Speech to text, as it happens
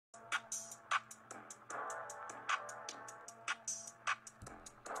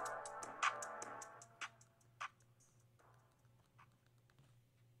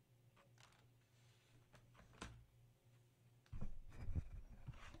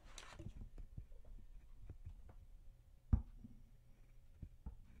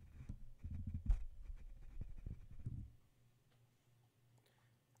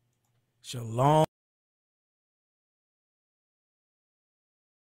Shalom.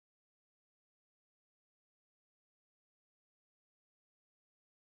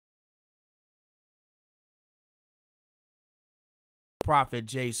 Prophet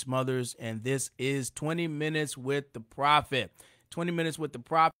J. Smuthers, and this is 20 Minutes with the Prophet. 20 Minutes with the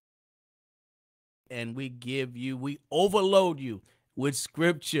Prophet, and we overload you with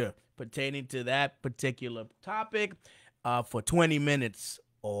scripture pertaining to that particular topic for 20 minutes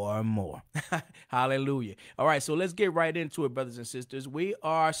or more. Hallelujah. All right, so let's get right into it, brothers and sisters. We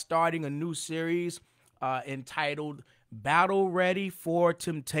are starting a new series entitled Battle Ready for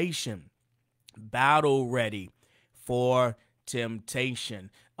Temptation. Battle Ready for Temptation.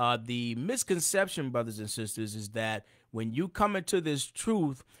 The misconception, brothers and sisters, is that when you come into this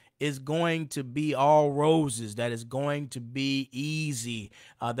truth, it's going to be all roses, that is going to be easy,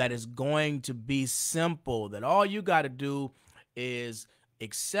 that is going to be simple, that all you got to do is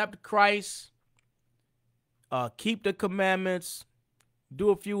accept Christ, keep the commandments,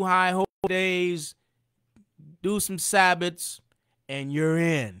 do a few high holy days, do some Sabbaths, and you're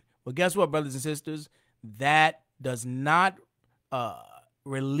in. Well, guess what, brothers and sisters? That does not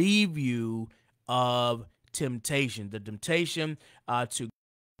relieve you of temptation. The temptation to go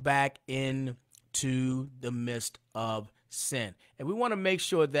back into the midst of sin. And we want to make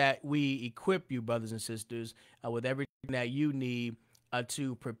sure that we equip you, brothers and sisters, with everything that you need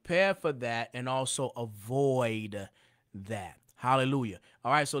to prepare for that and also avoid that. Hallelujah.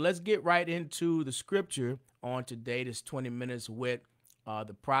 All right, so let's get right into the scripture on today. This 20 minutes with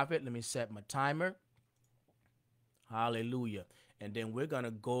the prophet. Let me set my timer. Hallelujah. And then we're going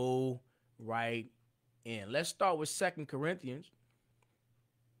to go right in. Let's start with 2 Corinthians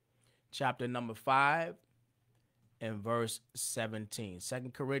chapter number 5 and verse 17.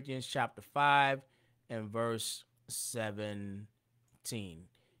 2 Corinthians chapter 5 and verse 17.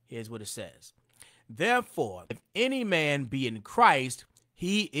 Here's what it says. Therefore, if any man be in Christ,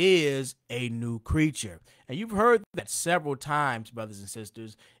 he is a new creature. And you've heard that several times, brothers and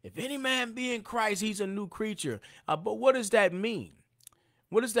sisters. If any man be in Christ, he's a new creature. But what does that mean?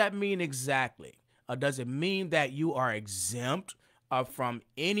 What does that mean exactly? Does it mean that you are exempt from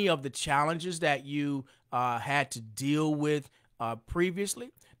any of the challenges that you had to deal with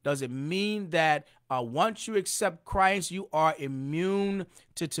previously? Does it mean that once you accept Christ, you are immune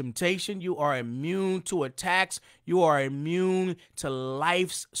to temptation? You are immune to attacks? You are immune to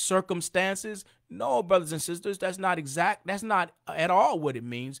life's circumstances? No, brothers and sisters, that's not exact. That's not at all what it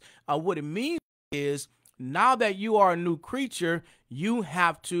means. What it means is now that you are a new creature, you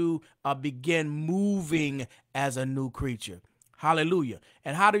have to begin moving as a new creature. Hallelujah.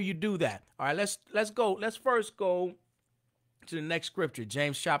 And how do you do that? All right, let's go. Let's first go to the next scripture,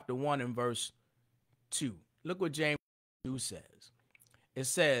 James chapter 1 and verse 2. Look what James 2 says. It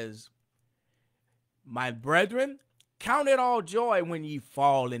says, my brethren, count it all joy when ye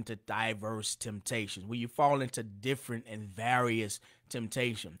fall into diverse temptations, when you fall into different and various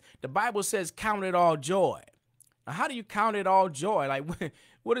temptation. The Bible says count it all joy. Now, how do you count it all joy? Like,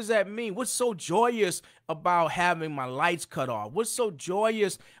 what does that mean? What's so joyous about having my lights cut off? What's so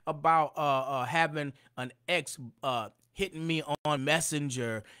joyous about having an ex hitting me on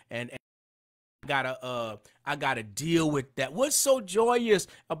Messenger and I gotta deal with that? What's so joyous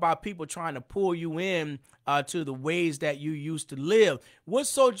about people trying to pull you in to the ways that you used to live? What's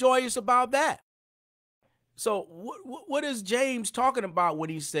so joyous about that? So what is James talking about when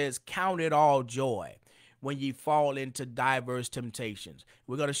he says count it all joy when ye fall into diverse temptations?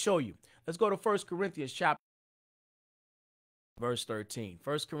 We're going to show you. Let's go to 1 Corinthians chapter verse 13.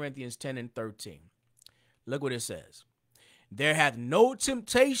 1 Corinthians 10 and 13. Look what it says. There hath no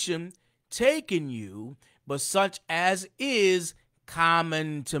temptation taken you, but such as is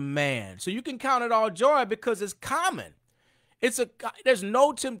common to man. So you can count it all joy because it's common. There's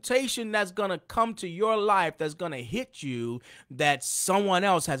no temptation that's going to come to your life that's going to hit you that someone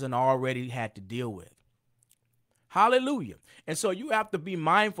else hasn't already had to deal with. Hallelujah. And so you have to be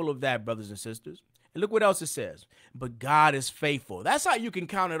mindful of that, brothers and sisters. And look what else it says. But God is faithful. That's how you can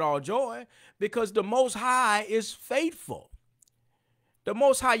count it all joy, because the Most High is faithful. The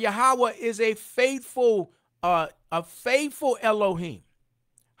Most High Yahweh is a faithful Elohim.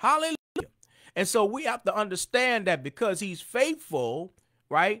 Hallelujah. And so we have to understand that because he's faithful,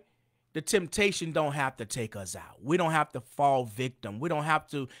 right, the temptation don't have to take us out. We don't have to fall victim. We don't have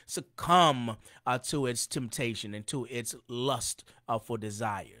to succumb to its temptation and to its lust for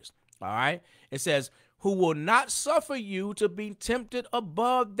desires. All right. It says, who will not suffer you to be tempted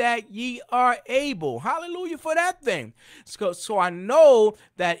above that ye are able. Hallelujah for that thing. So I know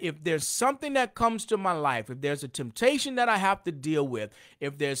that if there's something that comes to my life, if there's a temptation that I have to deal with,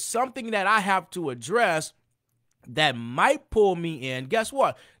 if there's something that I have to address that might pull me in, guess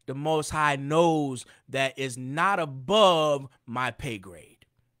what? The Most High knows that is not above my pay grade.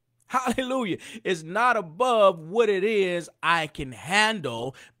 Hallelujah. It's not above what it is I can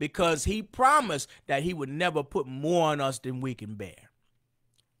handle, because he promised that he would never put more on us than we can bear.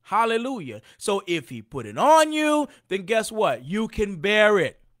 Hallelujah. So if he put it on you, then guess what? You can bear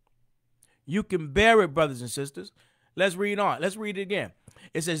it. You can bear it, brothers and sisters. Let's read on. Let's read it again.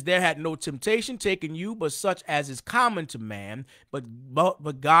 It says, there had no temptation taken you, but such as is common to man.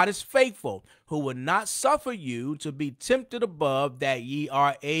 But God is faithful, who will not suffer you to be tempted above that ye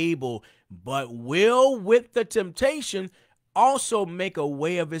are able, but will with the temptation also make a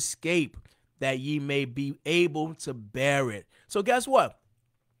way of escape, that ye may be able to bear it. So guess what?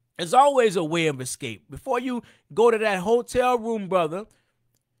 There's always a way of escape. Before you go to that hotel room, brother,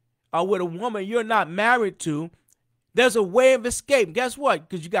 or with a woman you're not married to, there's a way of escape. Guess what?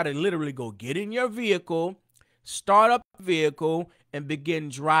 Because you got to literally go get in your vehicle, start up the vehicle, and begin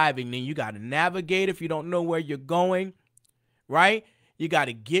driving. Then you got to navigate if you don't know where you're going, right? You got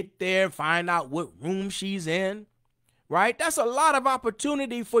to get there, find out what room she's in, right? That's a lot of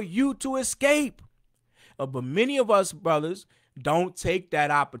opportunity for you to escape. But many of us, brothers, don't take that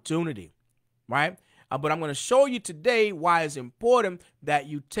opportunity, right? But I'm going to show you today why it's important that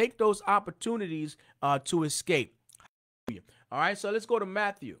you take those opportunities to escape. All right, so let's go to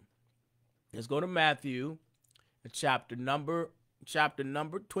Matthew. Let's go to Matthew, chapter number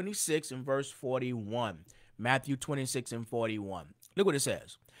 26 and verse 41. Matthew 26 and 41. Look what it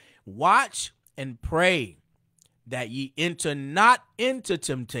says. Watch and pray that ye enter not into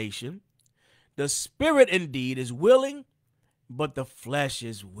temptation. The spirit indeed is willing, but the flesh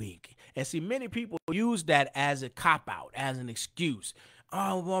is weak. And see, many people use that as a cop-out, as an excuse.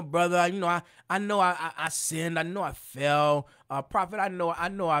 Oh, well, brother, I know I sinned. I know I fell. Prophet, I know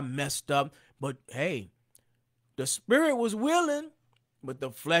I messed up. But hey, the spirit was willing, but the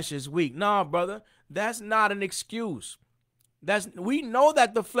flesh is weak. No, brother, that's not an excuse. We know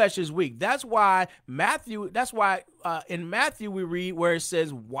that the flesh is weak. That's why in Matthew we read where it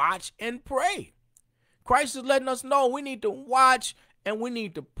says, watch and pray. Christ is letting us know we need to watch and we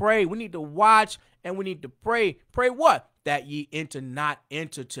need to pray. We need to watch and we need to pray. Pray what? That ye enter not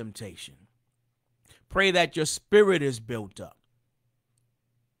into temptation. Pray that your spirit is built up.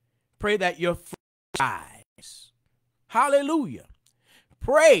 Pray that your flesh dies. Hallelujah.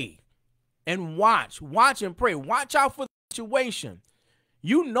 Pray and watch. Watch and pray. Watch out for the situation.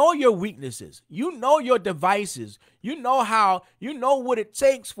 You know your weaknesses. You know your devices. You know what it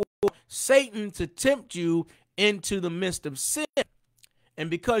takes for Satan to tempt you into the midst of sin. And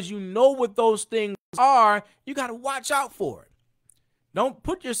because you know what those things are, you got to watch out for it. Don't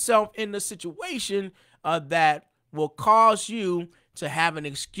put yourself in the situation that will cause you to have an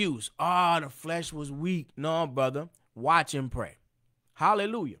excuse. Oh, the flesh was weak. No, brother. Watch and pray.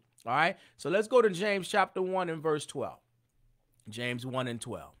 Hallelujah. All right. So let's go to James chapter 1 and verse 12. James 1 and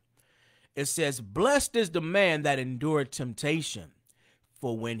 12. It says, blessed is the man that endureth temptation,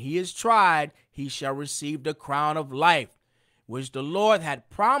 for when he is tried, he shall receive the crown of life, which the Lord had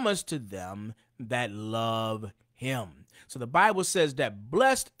promised to them that love him. So the Bible says that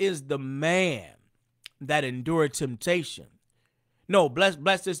blessed is the man that endured temptation. No,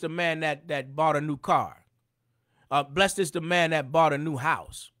 blessed is the man that bought a new car. Blessed is the man that bought a new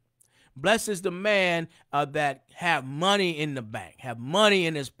house. Blessed is the man that have money in the bank, have money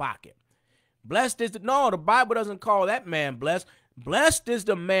in his pocket. Blessed is the Bible doesn't call that man blessed. Blessed is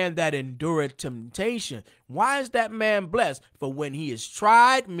the man that endureth temptation. Why is that man blessed? For when he is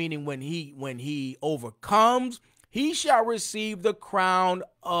tried, meaning when he overcomes, he shall receive the crown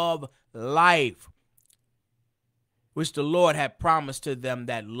of life, which the Lord had promised to them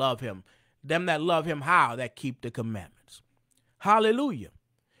that love him. Them that love him how? That keep the commandments. Hallelujah.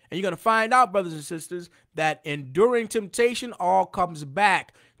 And you're going to find out, brothers and sisters, that enduring temptation all comes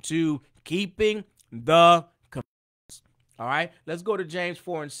back to keeping the commandments. All right, let's go to James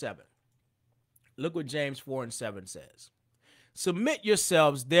 4 and 7. Look what James 4 and 7 says. Submit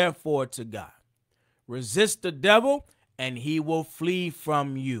yourselves, therefore, to God. Resist the devil, and he will flee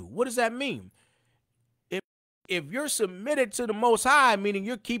from you. What does that mean? If you're submitted to the Most High, meaning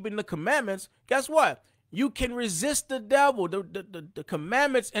you're keeping the commandments, guess what? You can resist the devil. The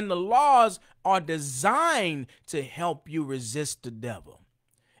commandments and the laws are designed to help you resist the devil.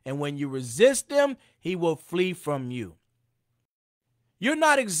 And when you resist him, he will flee from you. You're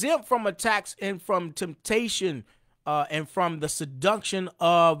not exempt from attacks and from temptation and from the seduction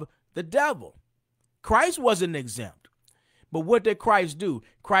of the devil. Christ wasn't exempt. But what did Christ do?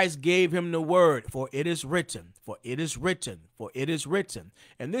 Christ gave him the word, for it is written, for it is written, for it is written.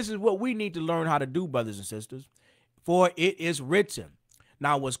 And this is what we need to learn how to do, brothers and sisters. For it is written.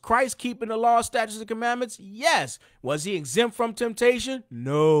 Now, was Christ keeping the law, statutes, and commandments? Yes. Was he exempt from temptation?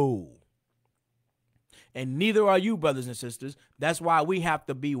 No. And neither are you, brothers and sisters. That's why we have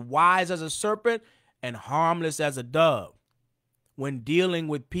to be wise as a serpent and harmless as a dove when dealing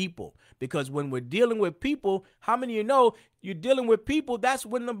with people. Because when we're dealing with people, how many of you know you're dealing with people, that's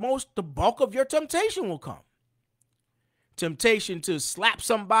when the bulk of your temptation will come. Temptation to slap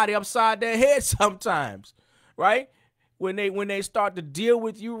somebody upside their head sometimes, right? When they start to deal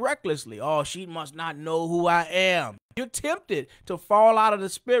with you recklessly. Oh, she must not know who I am. You're tempted to fall out of the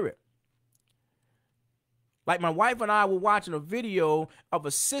spirit. Like my wife and I were watching a video of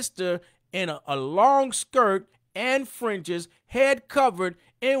a sister in a long skirt and fringes, head covered,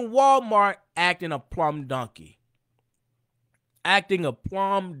 in Walmart acting a plum donkey. Acting a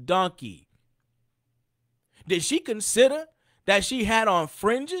plum donkey. Did she consider that she had on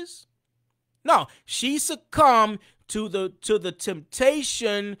fringes? No, she succumbed to the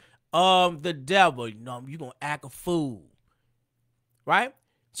temptation of the devil. You know, you're gonna act a fool. Right?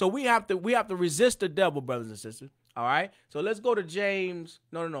 So we have to resist the devil, brothers and sisters. All right. So let's go to James.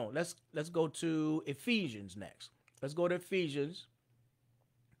 No. Let's go to Ephesians next. Let's go to Ephesians.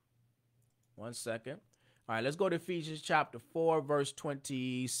 1 second. All right, let's go to Ephesians chapter 4, verse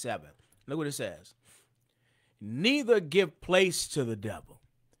 27. Look what it says. Neither give place to the devil.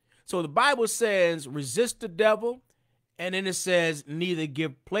 So the Bible says resist the devil, and then it says neither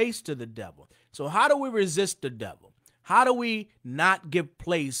give place to the devil. So how do we resist the devil? How do we not give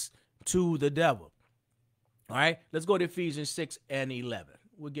place to the devil? All right, let's go to Ephesians 6 and 11.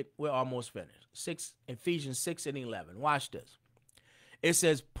 We're almost finished. Ephesians 6 and 11. Watch this. It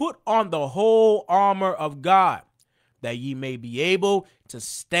says, put on the whole armor of God, that ye may be able to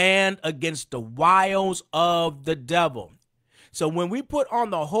stand against the wiles of the devil. So when we put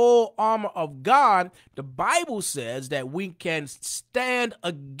on the whole armor of God, the Bible says that we can stand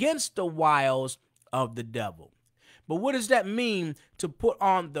against the wiles of the devil. But what does that mean to put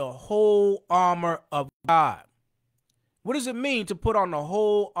on the whole armor of God? What does it mean to put on the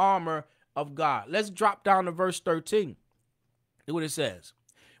whole armor of God? Let's drop down to verse 13. Look what it says.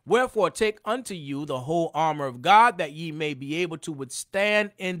 Wherefore take unto you the whole armor of God, that ye may be able to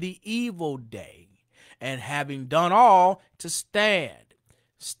withstand in the evil day, and having done all, to stand.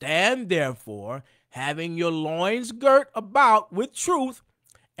 Stand therefore, having your loins girt about with truth,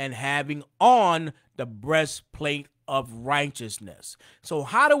 and having on the breastplate of righteousness. So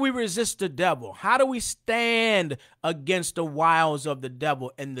how do we resist the devil? How do we stand against the wiles of the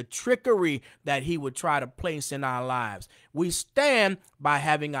devil and the trickery that he would try to place in our lives? We stand by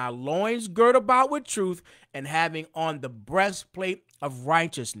having our loins girt about with truth and having on the breastplate of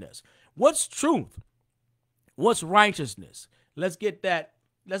righteousness. What's truth? What's righteousness? Let's get that.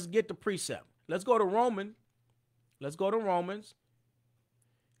 Let's get the precept. Let's go to Romans. Let's go to Romans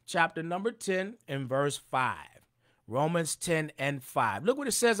chapter number 10 and verse 5. Romans 10 and 5. Look what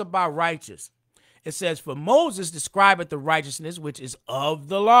it says about righteous. It says, for Moses describeth the righteousness which is of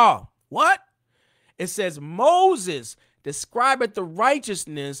the law. What? It says Moses describeth the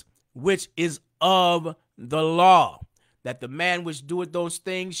righteousness which is of the law, that the man which doeth those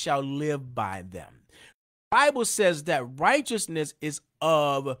things shall live by them. The Bible says that righteousness is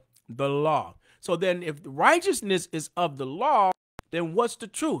of the law. So then if righteousness is of the law, then what's the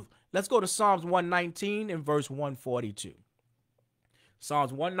truth? Let's go to Psalms 119 and verse 142.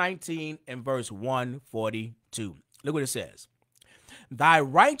 Psalms 119 and verse 142. Look what it says. Thy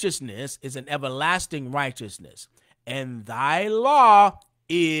righteousness is an everlasting righteousness, and thy law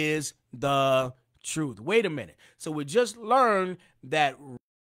is the truth. Wait a minute. So we just learned that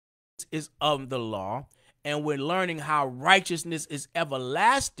righteousness is of the law, and we're learning how righteousness is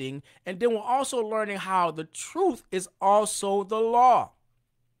everlasting, and then we're also learning how the truth is also the law.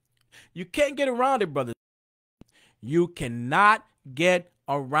 You can't get around it, brother. You cannot get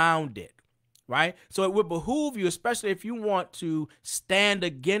around it, right? So it would behoove you, especially if you want to stand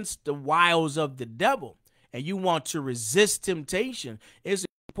against the wiles of the devil and you want to resist temptation. It's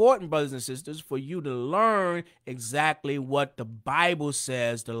important, brothers and sisters, for you to learn exactly what the Bible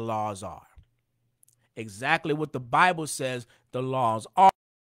says the laws are. Exactly what the Bible says the laws are.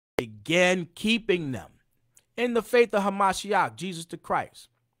 Again, keeping them in the faith of Hamashiach, Jesus the Christ.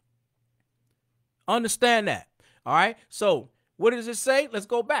 Understand that. All right. So what does it say? Let's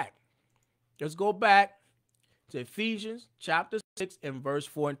go back. Let's go back to Ephesians chapter 6 and verse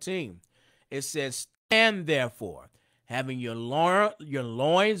 14. It says, stand therefore, having your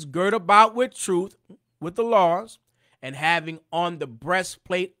loins girt about with truth, with the laws, and having on the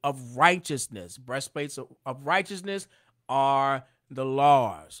breastplate of righteousness. Breastplates of righteousness are the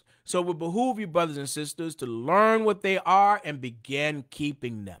laws. So it would behoove you, brothers and sisters, to learn what they are and begin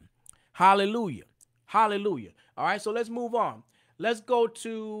keeping them. Hallelujah. Hallelujah. All right, so let's move on. Let's go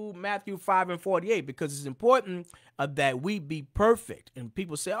to Matthew 5 and 48, because it's important that we be perfect. And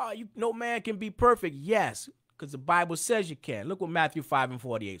people say, oh, no man can be perfect. Yes, because the Bible says you can. Look what Matthew 5 and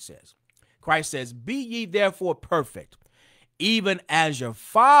 48 says. Christ says, be ye therefore perfect, even as your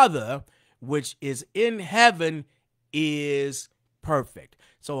Father, which is in heaven, is perfect.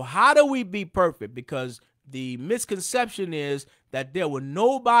 So how do we be perfect? Because the misconception is that there was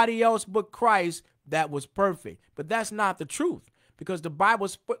nobody else but Christ that was perfect. But that's not the truth, because the Bible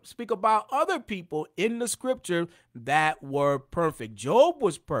speak about other people in the scripture that were perfect. Job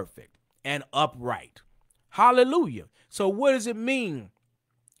was perfect and upright. Hallelujah. So what does it mean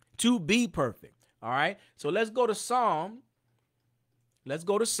to be perfect? All right. So let's go to Psalm. Let's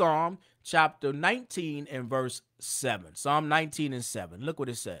go to Psalm chapter 19 and verse 7. Psalm 19 and 7. Look what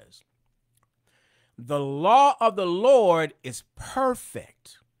it says. The law of the Lord is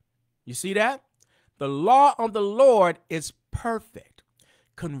perfect. You see that? The law of the Lord is perfect,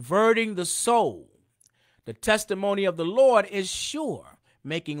 converting the soul. The testimony of the Lord is sure,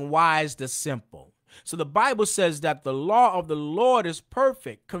 making wise the simple. So the Bible says that the law of the Lord is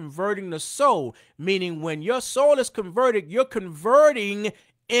perfect, converting the soul, meaning when your soul is converted, you're converting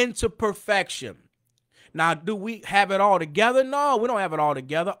into perfection. Now, do we have it all together? No, we don't have it all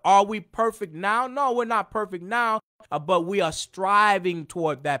together. Are we perfect now? No, we're not perfect now, but we are striving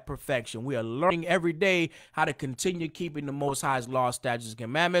toward that perfection. We are learning every day how to continue keeping the Most High's law, statutes, and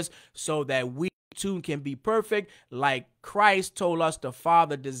commandments so that we too can be perfect like Christ told us the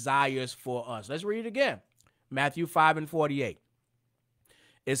Father desires for us. Let's read it again. Matthew 5 and 48.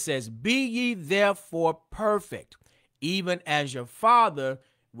 It says, be ye therefore perfect, even as your Father,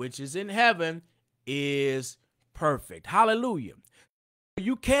 which is in heaven, is perfect. Hallelujah.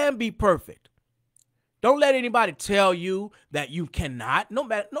 You can be perfect. Don't let anybody tell you that you cannot. No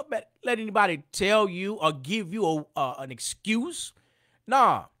matter, let anybody tell you or give you an excuse.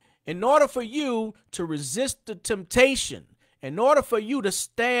 Nah. In order for you to resist the temptation, in order for you to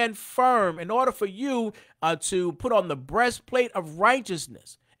stand firm, in order for you to put on the breastplate of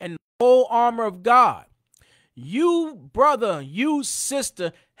righteousness and the whole armor of God, you, brother, you,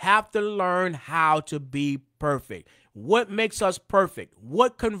 sister, have to learn how to be perfect. What makes us perfect?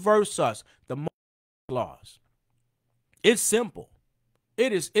 What converts us? The laws. It's simple.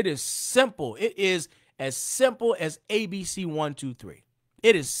 It is simple. It is as simple as ABC 1, 2, 3.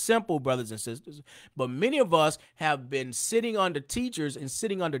 It is simple, brothers and sisters. But many of us have been sitting under teachers and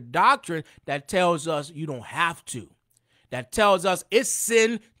sitting under doctrine that tells us you don't have to. That tells us it's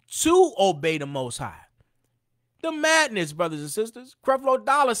sin to obey the Most High. The madness, brothers and sisters. Creflo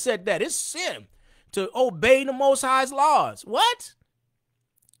Dollar said that. It's sin to obey the Most High's laws. What?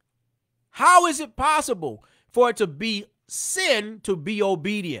 How is it possible for it to be sin to be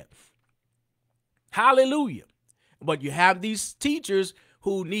obedient? Hallelujah. But you have these teachers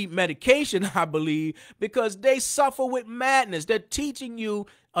who need medication, I believe, because they suffer with madness. They're teaching you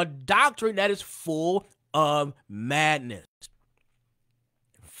a doctrine that is full of madness.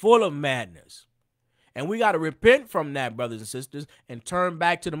 Full of madness. And we got to repent from that, brothers and sisters, and turn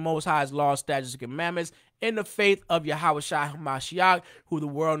back to the Most High's law, statutes, and commandments in the faith of Yahushua HaMashiach, who the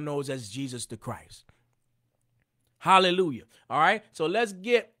world knows as Jesus the Christ. Hallelujah. All right, so let's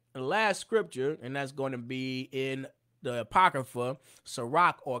get the last scripture, and that's going to be in the Apocrypha,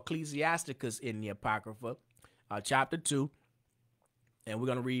 Sirach or Ecclesiasticus in the Apocrypha, chapter 2. And we're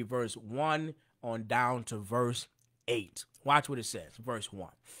going to read verse 1 on down to verse 8. Watch what it says, verse 1.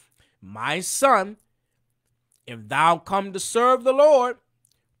 My son, if thou come to serve the Lord,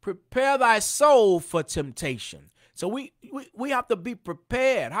 prepare thy soul for temptation. So we have to be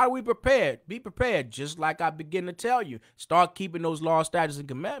prepared. How are we prepared? Be prepared, just like I begin to tell you. Start keeping those laws, statutes, and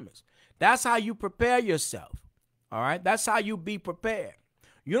commandments. That's how you prepare yourself. All right? That's how you be prepared.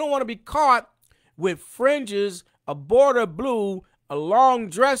 You don't want to be caught with fringes, a border blue, a long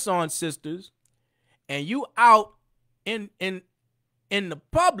dress on, sisters, and you out in the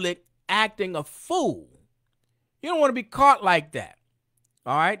public acting a fool. You don't want to be caught like that.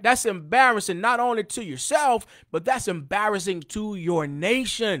 All right? That's embarrassing not only to yourself, but that's embarrassing to your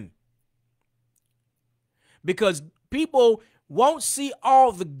nation. Because people won't see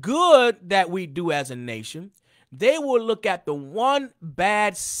all the good that we do as a nation. They will look at the one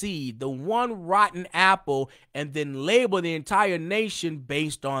bad seed, the one rotten apple, and then label the entire nation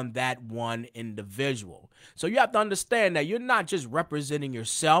based on that one individual. So you have to understand that you're not just representing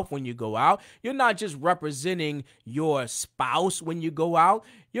yourself when you go out. You're not just representing your spouse when you go out.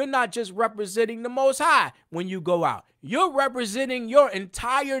 You're not just representing the Most High when you go out. You're representing your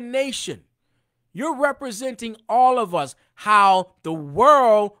entire nation. You're representing all of us, how the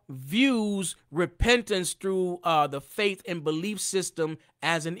world views repentance through the faith and belief system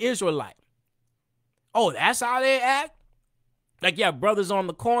as an Israelite. Oh, that's how they act? Like, yeah, brothers on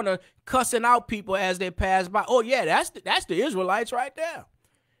the corner cussing out people as they pass by. Oh, yeah, that's the Israelites right there.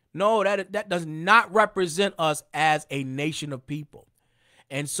 No, that does not represent us as a nation of people.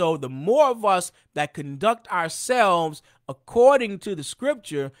 And so the more of us that conduct ourselves according to the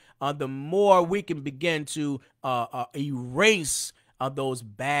scripture, the more we can begin to erase those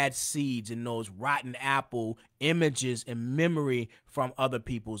bad seeds and those rotten apple images and memory from other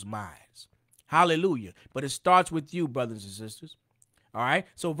people's minds. Hallelujah. But it starts with you, brothers and sisters. All right.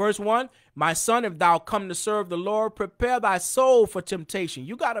 So verse 1, my son, if thou come to serve the Lord, prepare thy soul for temptation.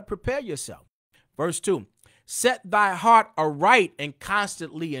 You got to prepare yourself. Verse 2, set thy heart aright and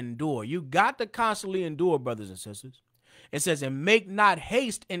constantly endure. You got to constantly endure, brothers and sisters. It says, and make not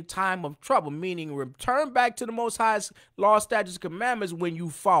haste in time of trouble, meaning return back to the Most High's law, statutes, commandments when you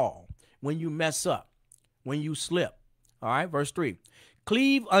fall, when you mess up, when you slip. All right, verse 3.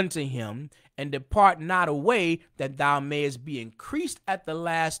 Cleave unto him and depart not away, that thou mayest be increased at the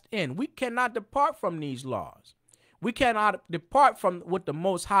last end. We cannot depart from these laws. We cannot depart from what the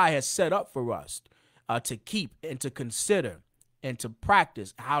Most High has set up for us to keep and to consider and to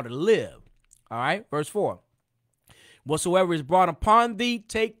practice how to live. All right, verse 4. Whatsoever is brought upon thee,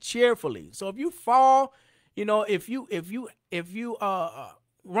 take cheerfully. So if you fall, if you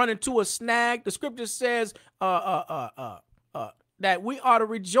run into a snag, the scripture says that we ought to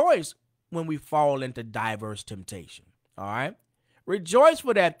rejoice when we fall into diverse temptation. All right, rejoice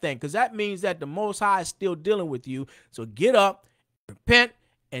for that thing, because that means that the Most High is still dealing with you. So get up, repent,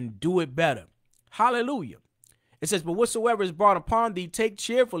 and do it better. Hallelujah. It says, but whatsoever is brought upon thee, take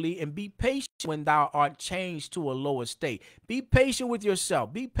cheerfully and be patient when thou art changed to a lower state. Be patient with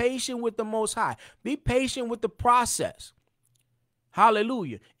yourself. Be patient with the Most High. Be patient with the process.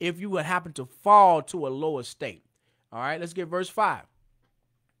 Hallelujah. If you would happen to fall to a lower state. All right, let's get verse 5.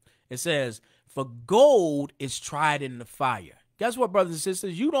 It says, for gold is tried in the fire. Guess what, brothers and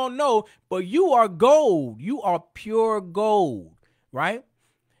sisters? You don't know, but you are gold. You are pure gold, right?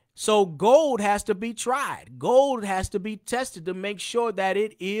 So gold has to be tried. Gold has to be tested to make sure that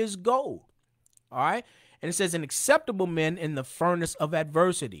it is gold. All right. And it says, an acceptable man in the furnace of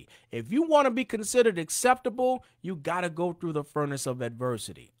adversity. If you want to be considered acceptable, you got to go through the furnace of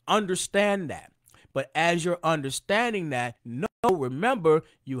adversity. Understand that. But as you're understanding that, remember,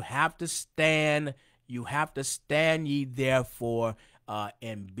 you have to stand. You have to stand ye therefore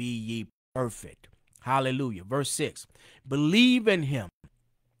and be ye perfect. Hallelujah. Verse 6. Believe in him.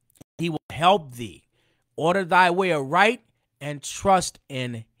 He will help thee. Order thy way aright and trust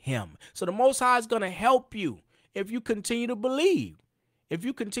in him. So the Most High is going to help you if you continue to believe, if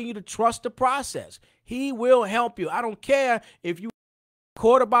you continue to trust the process. He will help you. I don't care if you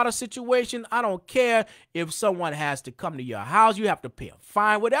caught about a situation. I don't care if someone has to come to your house. You have to pay a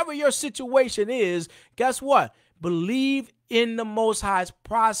fine. Whatever your situation is, guess what? Believe in the Most High's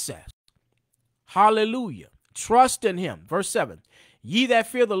process. Hallelujah. Trust in him. Verse 7. Ye that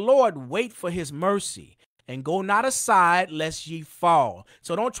fear the Lord, wait for his mercy, and go not aside lest ye fall.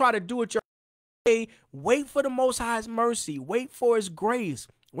 So don't try to do it your way. Wait for the Most High's mercy. Wait for his grace.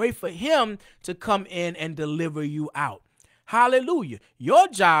 Wait for him to come in and deliver you out. Hallelujah. Your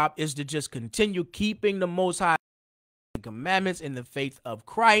job is to just continue keeping the Most High commandments in the faith of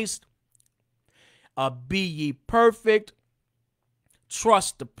Christ. Be ye perfect.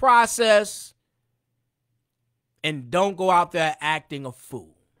 Trust the process. And don't go out there acting a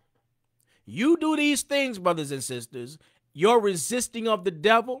fool. You do these things, brothers and sisters, your resisting of the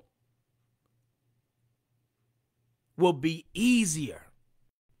devil will be easier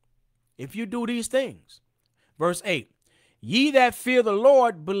if you do these things. Verse 8, ye that fear the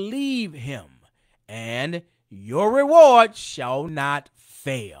Lord, believe him, and your reward shall not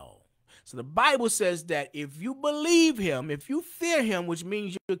fail. So the Bible says that if you believe him, if you fear him, which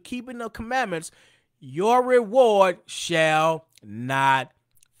means you're keeping the commandments, your reward shall not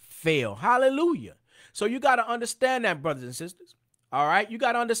fail. Hallelujah. So you got to understand that, brothers and sisters. All right. You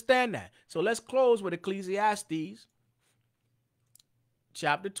got to understand that. So let's close with Ecclesiastes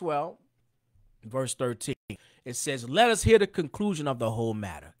chapter 12, verse 13. It says, let us hear the conclusion of the whole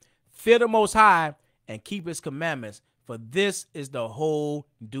matter. Fear the Most High and keep his commandments, for this is the whole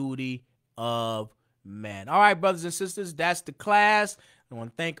duty of man. All right, brothers and sisters, that's the class. I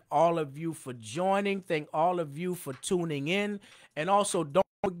want to thank all of you for joining. Thank all of you for tuning in. And also, don't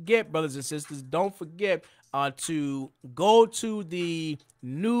forget, brothers and sisters, don't forget to go to the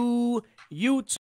new YouTube